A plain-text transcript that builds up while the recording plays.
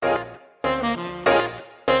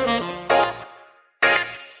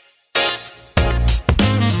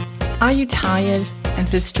Are you tired and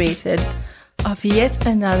frustrated of yet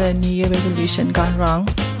another New Year resolution gone wrong?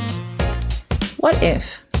 What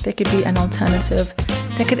if there could be an alternative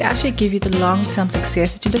that could actually give you the long-term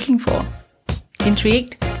success that you're looking for?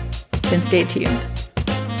 Intrigued? Then stay tuned.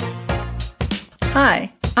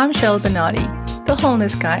 Hi, I'm Cheryl Bernardi, the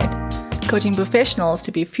Wholeness Guide, coaching professionals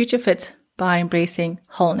to be future fit by embracing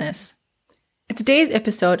wholeness. In today's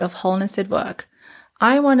episode of Wholeness at Work,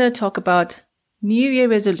 I want to talk about New Year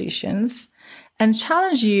resolutions and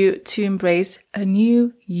challenge you to embrace a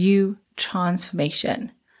new you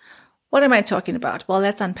transformation. What am I talking about? Well,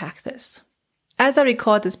 let's unpack this. As I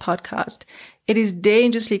record this podcast, it is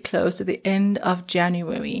dangerously close to the end of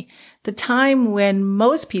January, the time when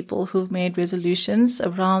most people who've made resolutions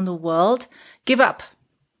around the world give up.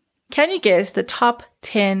 Can you guess the top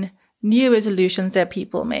 10 new resolutions that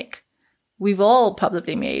people make? We've all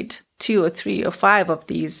probably made 2 or 3 or 5 of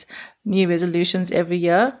these new resolutions every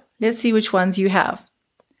year. Let's see which ones you have.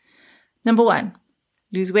 Number 1,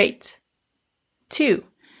 lose weight. 2,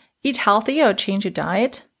 eat healthier or change your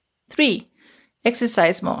diet. 3,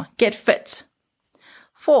 exercise more, get fit.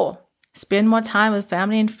 4, spend more time with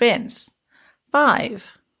family and friends. 5,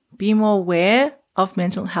 be more aware of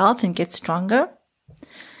mental health and get stronger.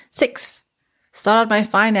 6, start out my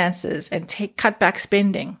finances and cut back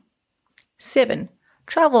spending. 7,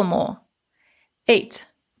 travel more. 8,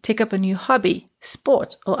 take up a new hobby,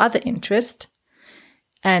 sport, or other interest.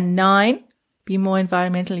 And 9, be more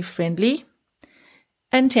environmentally friendly.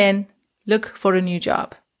 And 10, look for a new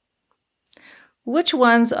job. Which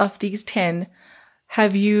ones of these 10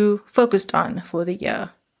 have you focused on for the year?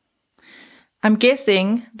 I'm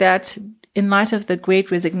guessing that in light of the great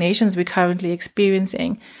resignations we're currently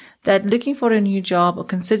experiencing, that looking for a new job or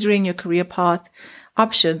considering your career path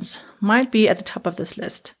options might be at the top of this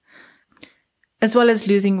list, as well as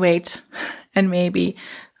losing weight and maybe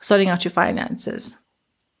sorting out your finances.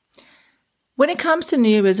 When it comes to New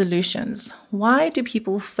Year resolutions, why do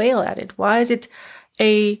people fail at it? Why is it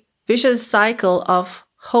a vicious cycle of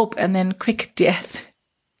hope and then quick death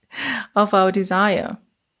of our desire?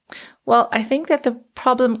 Well, I think that the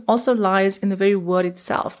problem also lies in the very word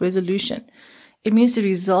itself, resolution. It means to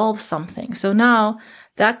resolve something. So now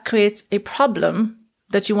that creates a problem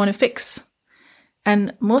that you want to fix.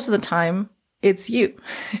 And most of the time, it's you.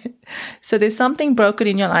 So there's something broken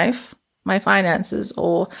in your life, my finances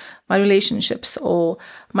or my relationships or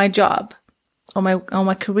my job or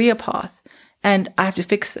my career path, and I have to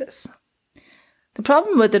fix this. The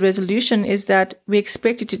problem with the resolution is that we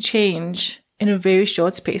expect it to change in a very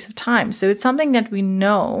short space of time. So it's something that we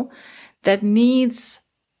know that needs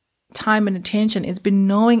time and attention. It's been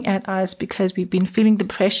gnawing at us because we've been feeling the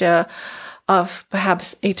pressure of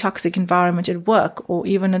perhaps a toxic environment at work or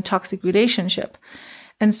even a toxic relationship.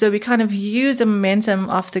 And so we kind of use the momentum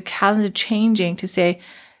of the calendar changing to say,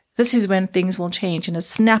 this is when things will change in a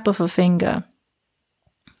snap of a finger.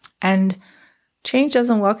 And change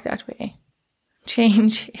doesn't work that way.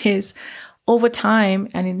 Change is over time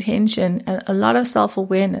and intention and a lot of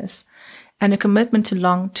self-awareness and a commitment to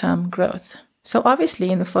long-term growth. So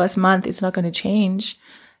obviously in the first month, it's not going to change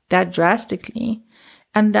that drastically.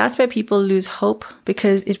 And that's where people lose hope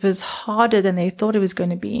because it was harder than they thought it was going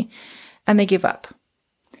to be, and they give up.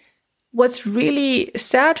 What's really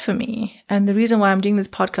sad for me, and the reason why I'm doing this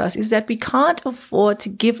podcast, is that we can't afford to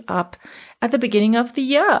give up at the beginning of the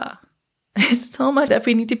year. There's so much that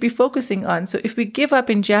we need to be focusing on. So if we give up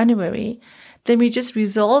in January, then we're just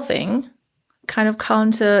resolving, kind of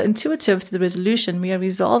counterintuitive to the resolution. We are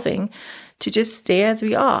resolving to just stay as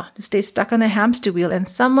we are, to stay stuck on the hamster wheel, and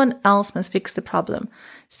someone else must fix the problem.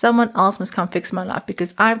 Someone else must come fix my life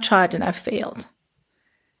because I've tried and I've failed.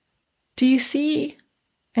 Do you see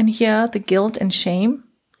and hear the guilt and shame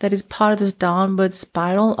that is part of this downward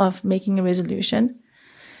spiral of making a resolution?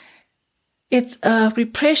 It's a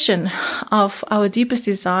repression of our deepest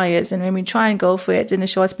desires, and when we try and go for it in a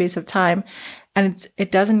short space of time and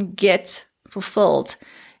it doesn't get fulfilled,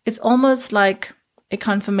 it's almost like a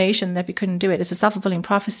confirmation that we couldn't do it. It's a self-fulfilling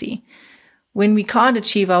prophecy. When we can't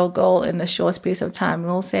achieve our goal in a short space of time,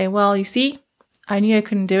 we'll say, well, you see, I knew I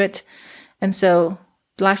couldn't do it, and so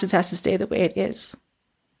life just has to stay the way it is.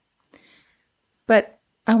 But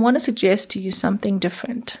I want to suggest to you something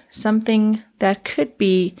different, something that could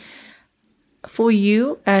be for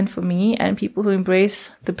you and for me and people who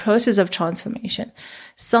embrace the process of transformation,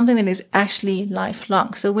 something that is actually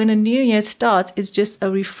lifelong. So when a new year starts, it's just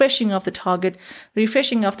a refreshing of the target,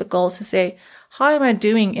 refreshing of the goals to say, how am I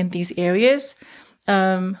doing in these areas?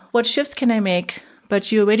 What shifts can I make?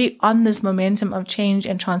 But you're already on this momentum of change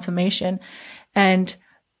and transformation, and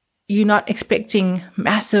you're not expecting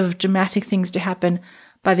massive, dramatic things to happen,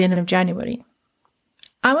 by the end of January.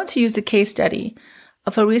 I want to use the case study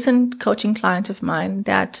of a recent coaching client of mine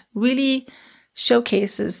that really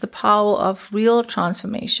showcases the power of real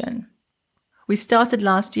transformation. We started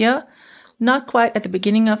last year, not quite at the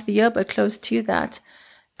beginning of the year, but close to that.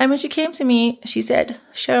 And when she came to me, she said,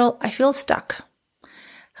 "Cheryl, I feel stuck."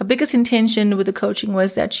 Her biggest intention with the coaching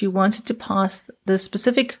was that she wanted to pass the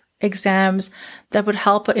specific exams that would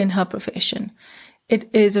help her in her profession. It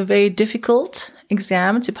is a very difficult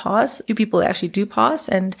exam to pass. Few people actually do pass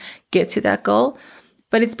and get to that goal.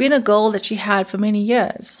 But it's been a goal that she had for many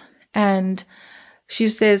years. And she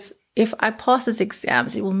says, if I pass these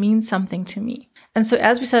exams, it will mean something to me. And so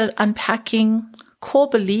as we started unpacking core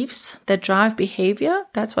beliefs that drive behavior,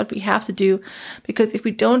 that's what we have to do. Because if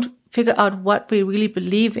we don't figure out what we're really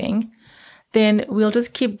believing, then we'll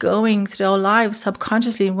just keep going through our lives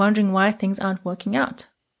subconsciously wondering why things aren't working out.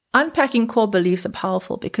 Unpacking core beliefs are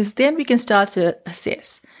powerful because then we can start to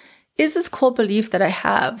assess, is this core belief that I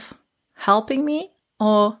have helping me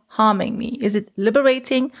or harming me? Is it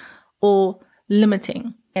liberating or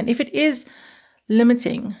limiting? And if it is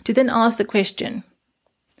limiting, to then ask the question,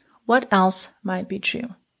 what else might be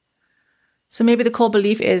true? So maybe the core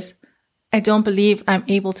belief is, I don't believe I'm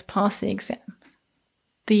able to pass the exam.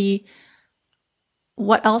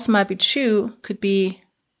 What else might be true could be,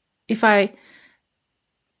 if I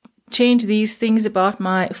change these things about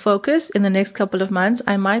my focus in the next couple of months,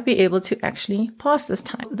 I might be able to actually pass this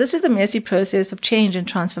time. This is the messy process of change and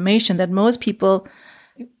transformation that most people,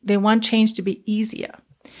 they want change to be easier.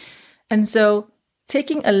 And so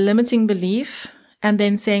taking a limiting belief and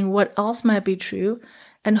then saying what else might be true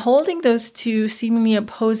and holding those two seemingly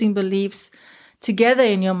opposing beliefs together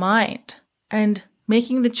in your mind and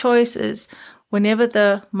making the choices whenever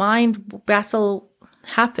the mind battle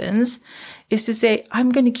happens is to say,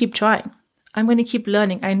 I'm going to keep trying. I'm going to keep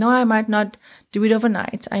learning. I know I might not do it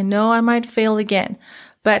overnight. I know I might fail again,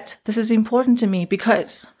 but this is important to me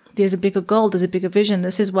because there's a bigger goal. There's a bigger vision.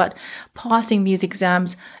 This is what passing these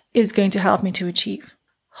exams is going to help me to achieve.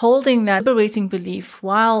 Holding that liberating belief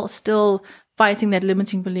while still fighting that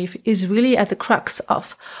limiting belief is really at the crux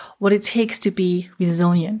of what it takes to be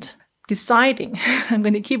resilient. Deciding I'm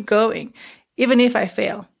going to keep going, even if I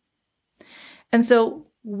fail. And so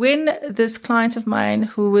when this client of mine,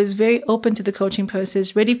 who was very open to the coaching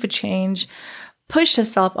process, ready for change, pushed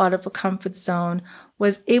herself out of a comfort zone,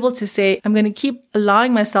 was able to say, I'm going to keep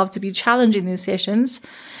allowing myself to be challenged in these sessions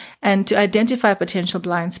and to identify potential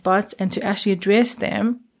blind spots and to actually address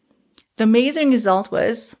them. The amazing result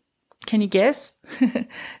was, can you guess?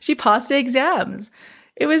 She passed the exams.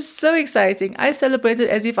 It was so exciting. I celebrated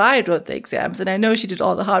as if I wrote the exams, and I know she did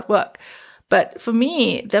all the hard work. But for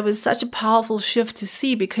me, that was such a powerful shift to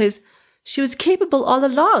see because she was capable all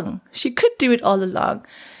along. She could do it all along.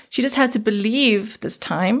 She just had to believe this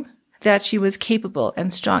time that she was capable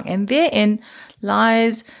and strong. And therein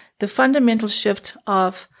lies the fundamental shift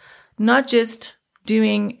of not just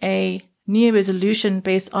doing a New Year resolution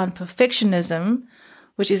based on perfectionism,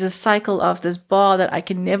 which is a cycle of this bar that I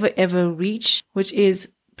can never ever reach, which is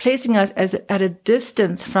placing us at a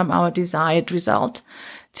distance from our desired result,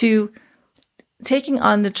 to taking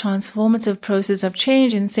on the transformative process of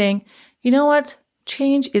change and saying, you know what?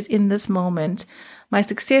 Change is in this moment. My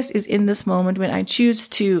success is in this moment when I choose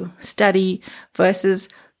to study versus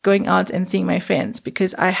going out and seeing my friends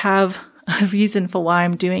because I have a reason for why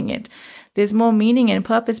I'm doing it. There's more meaning and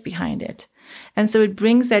purpose behind it. And so it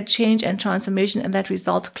brings that change and transformation and that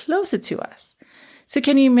result closer to us. So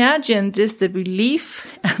can you imagine just the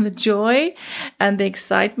relief and the joy and the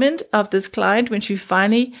excitement of this client when she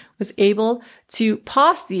finally was able to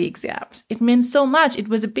pass the exams? It meant so much. It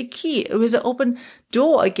was a big key. It was an open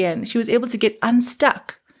door again. She was able to get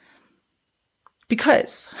unstuck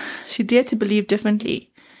because she dared to believe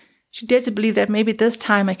differently. She dared to believe that maybe this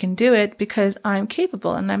time I can do it because I'm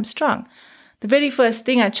capable and I'm strong. The very first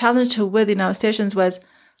thing I challenged her with in our sessions was,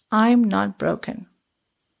 I'm not broken.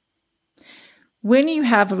 When you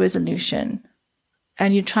have a resolution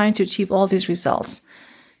and you're trying to achieve all these results,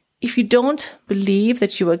 if you don't believe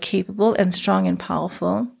that you are capable and strong and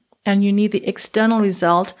powerful, and you need the external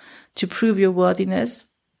result to prove your worthiness,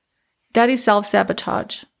 that is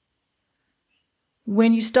self-sabotage.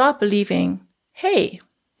 When you start believing, hey,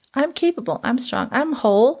 I'm capable, I'm strong, I'm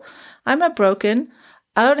whole, I'm not broken,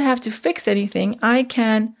 I don't have to fix anything, I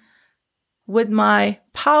can, with my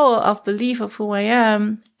power of belief of who I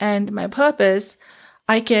am and my purpose,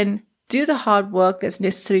 I can do the hard work that's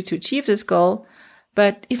necessary to achieve this goal.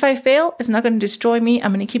 But if I fail, it's not going to destroy me.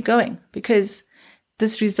 I'm going to keep going because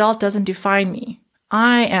this result doesn't define me.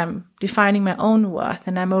 I am defining my own worth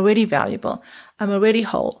and I'm already valuable. I'm already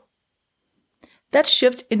whole. That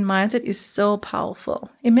shift in mindset is so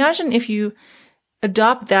powerful. Imagine if you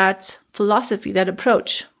adopt that philosophy, that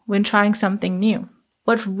approach when trying something new.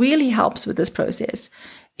 What really helps with this process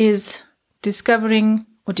is discovering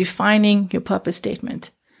or defining your purpose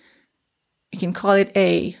statement. You can call it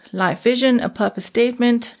a life vision, a purpose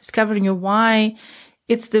statement, discovering your why.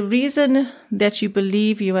 It's the reason that you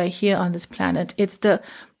believe you are here on this planet. It's the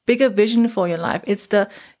bigger vision for your life. It's the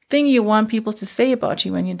thing you want people to say about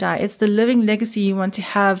you when you die. It's the living legacy you want to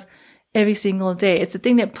have every single day. It's the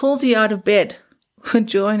thing that pulls you out of bed with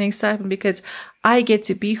joy and excitement because I get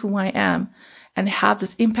to be who I am and have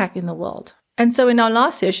this impact in the world. And so in our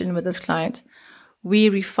last session with this client, we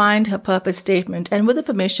refined her purpose statement, and with the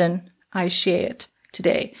permission, I share it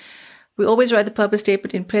today. We always write the purpose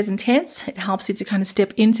statement in present tense. It helps you to kind of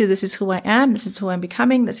step into, this is who I am, this is who I'm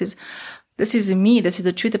becoming, this is me, this is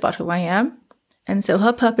the truth about who I am. And so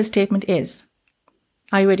her purpose statement is,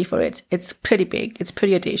 are you ready for it? It's pretty big, it's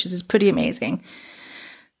pretty audacious, it's pretty amazing.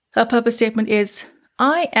 Her purpose statement is,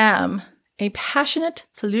 I am a passionate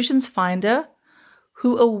solutions finder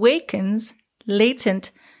who awakens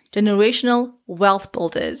latent generational wealth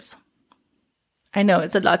builders. I know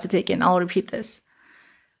it's a lot to take in. I'll repeat this.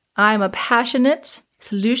 I'm a passionate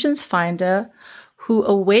solutions finder who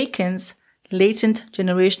awakens latent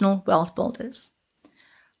generational wealth builders.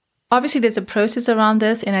 Obviously, there's a process around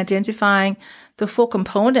this in identifying the 4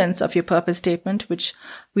 components of your purpose statement, which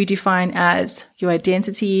we define as your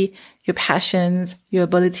identity, your passions, your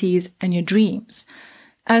abilities, and your dreams.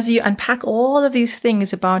 As you unpack all of these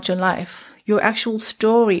things about your life, your actual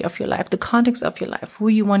story of your life, the context of your life, who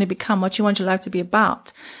you want to become, what you want your life to be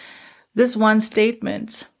about, this one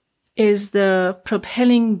statement is the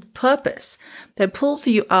propelling purpose that pulls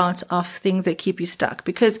you out of things that keep you stuck.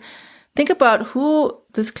 Because think about who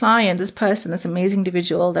this client, this person, this amazing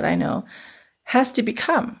individual that I know has to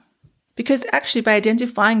become. Because actually by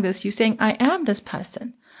identifying this, you're saying, I am this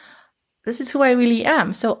person. This is who I really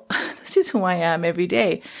am. So this is who I am every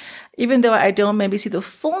day. Even though I don't maybe see the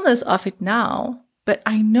fullness of it now, but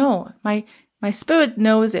I know, my spirit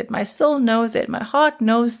knows it, my soul knows it, my heart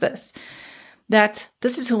knows this, that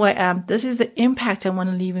this is who I am. This is the impact I want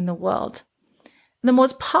to leave in the world. And the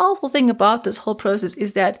most powerful thing about this whole process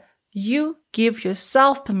is that you give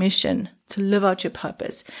yourself permission to live out your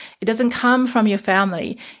purpose. It doesn't come from your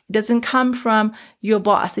family. It doesn't come from your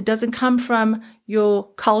boss. It doesn't come from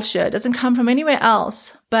your culture. It doesn't come from anywhere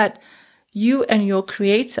else, but you and your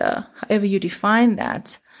creator, however you define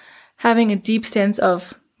that, having a deep sense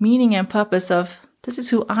of meaning and purpose of, this is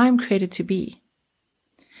who I'm created to be.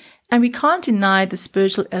 And we can't deny the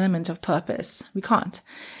spiritual element of purpose. We can't.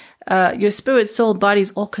 Your spirit, soul, body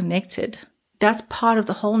is all connected. That's part of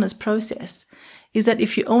the wholeness process, is that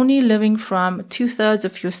if you're only living from 2/3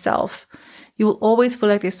 of yourself, you will always feel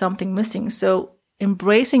like there's something missing. So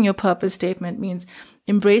embracing your purpose statement means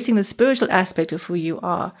embracing the spiritual aspect of who you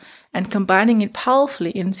are and combining it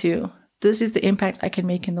powerfully into, this is the impact I can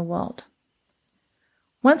make in the world.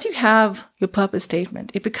 Once you have your purpose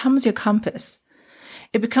statement, it becomes your compass.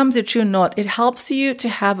 It becomes your true north. It helps you to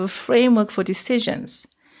have a framework for decisions.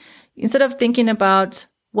 Instead of thinking about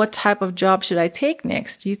what type of job should I take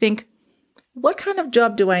next, you think, what kind of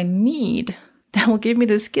job do I need that will give me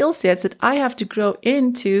the skill sets that I have to grow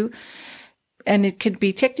into? And it could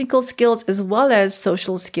be technical skills as well as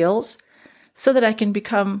social skills, so that I can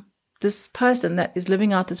become this person that is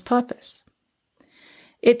living out this purpose.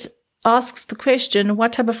 It asks the question,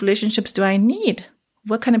 what type of relationships do I need?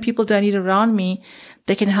 What kind of people do I need around me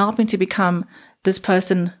that can help me to become this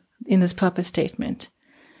person in this purpose statement?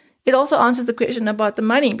 It also answers the question about the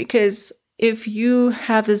money, because if you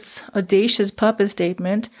have this audacious purpose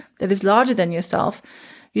statement that is larger than yourself,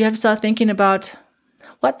 you have to start thinking about,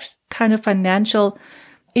 what kind of financial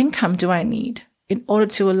income do I need in order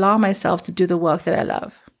to allow myself to do the work that I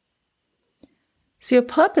love? So your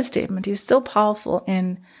purpose statement is so powerful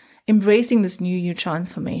in embracing this new you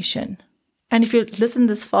transformation. And if you listen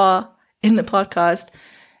this far in the podcast,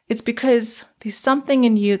 it's because there's something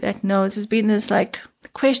in you that knows there's been this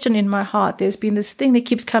question in my heart. There's been this thing that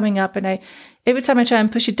keeps coming up, and every time I try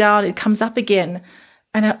and push it down, it comes up again.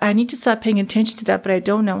 And I need to start paying attention to that, but I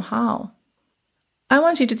don't know how. I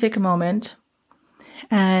want you to take a moment,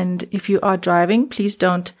 and if you are driving, please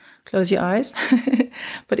don't close your eyes.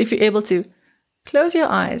 But if you're able to, close your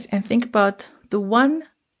eyes and think about the one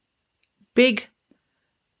big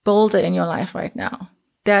boulder in your life right now,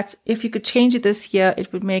 that if you could change it this year,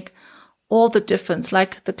 it would make all the difference.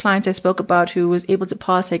 Like the client I spoke about who was able to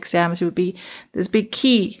pass her exams, it would be this big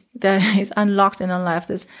key that is unlocked in her life,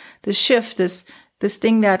 this shift, this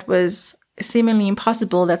thing that was seemingly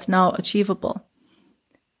impossible that's now achievable.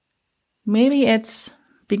 Maybe it's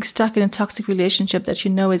being stuck in a toxic relationship that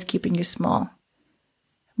you know is keeping you small.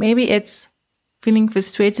 Maybe it's feeling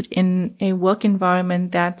frustrated in a work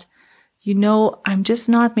environment that you know, I'm just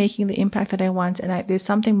not making the impact that I want, and there's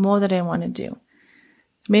something more that I want to do.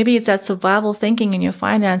 Maybe it's that survival thinking in your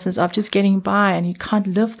finances of just getting by and you can't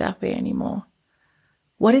live that way anymore.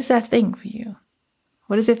 What is that thing for you?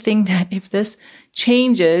 What is the thing that if this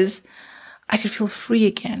changes, I could feel free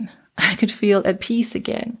again? I could feel at peace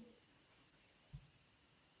again?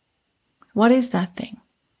 What is that thing?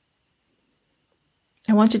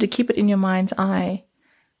 I want you to keep it in your mind's eye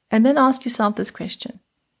and then ask yourself this question.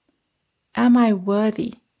 Am I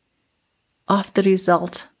worthy of the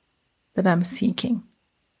result that I'm seeking?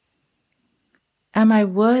 Am I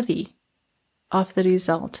worthy of the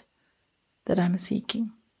result that I'm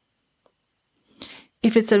seeking?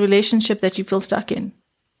 If it's a relationship that you feel stuck in,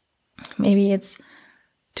 maybe it's,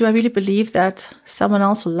 do I really believe that someone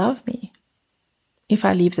else will love me if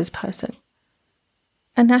I leave this person?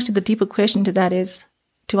 And actually the deeper question to that is,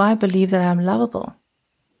 do I believe that I'm lovable?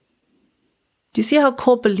 Do you see how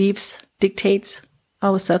core beliefs dictates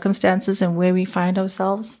our circumstances and where we find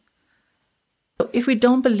ourselves? If we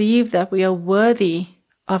don't believe that we are worthy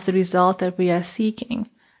of the result that we are seeking,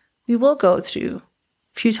 we will go through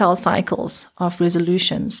futile cycles of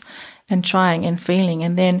resolutions and trying and failing.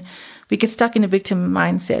 And then we get stuck in a victim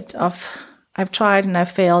mindset of, I've tried and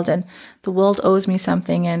I've failed and the world owes me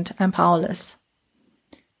something and I'm powerless.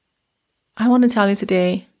 I want to tell you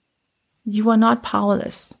today, you are not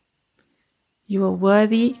powerless. You are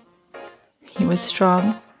worthy, you are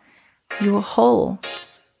strong, you are whole,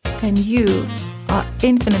 and you are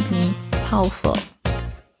infinitely powerful.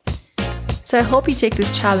 So I hope you take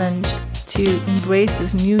this challenge to embrace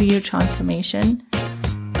this new year transformation.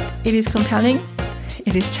 It is compelling,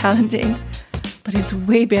 it is challenging, but it's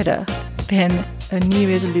way better than a new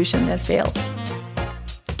resolution that fails.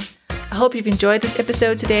 I hope you've enjoyed this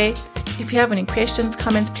episode today. If you have any questions,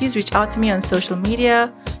 comments, please reach out to me on social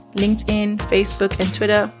media, LinkedIn, Facebook, and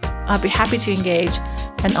Twitter. I'll be happy to engage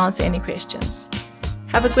and answer any questions.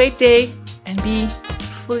 Have a great day and be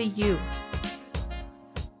fully you.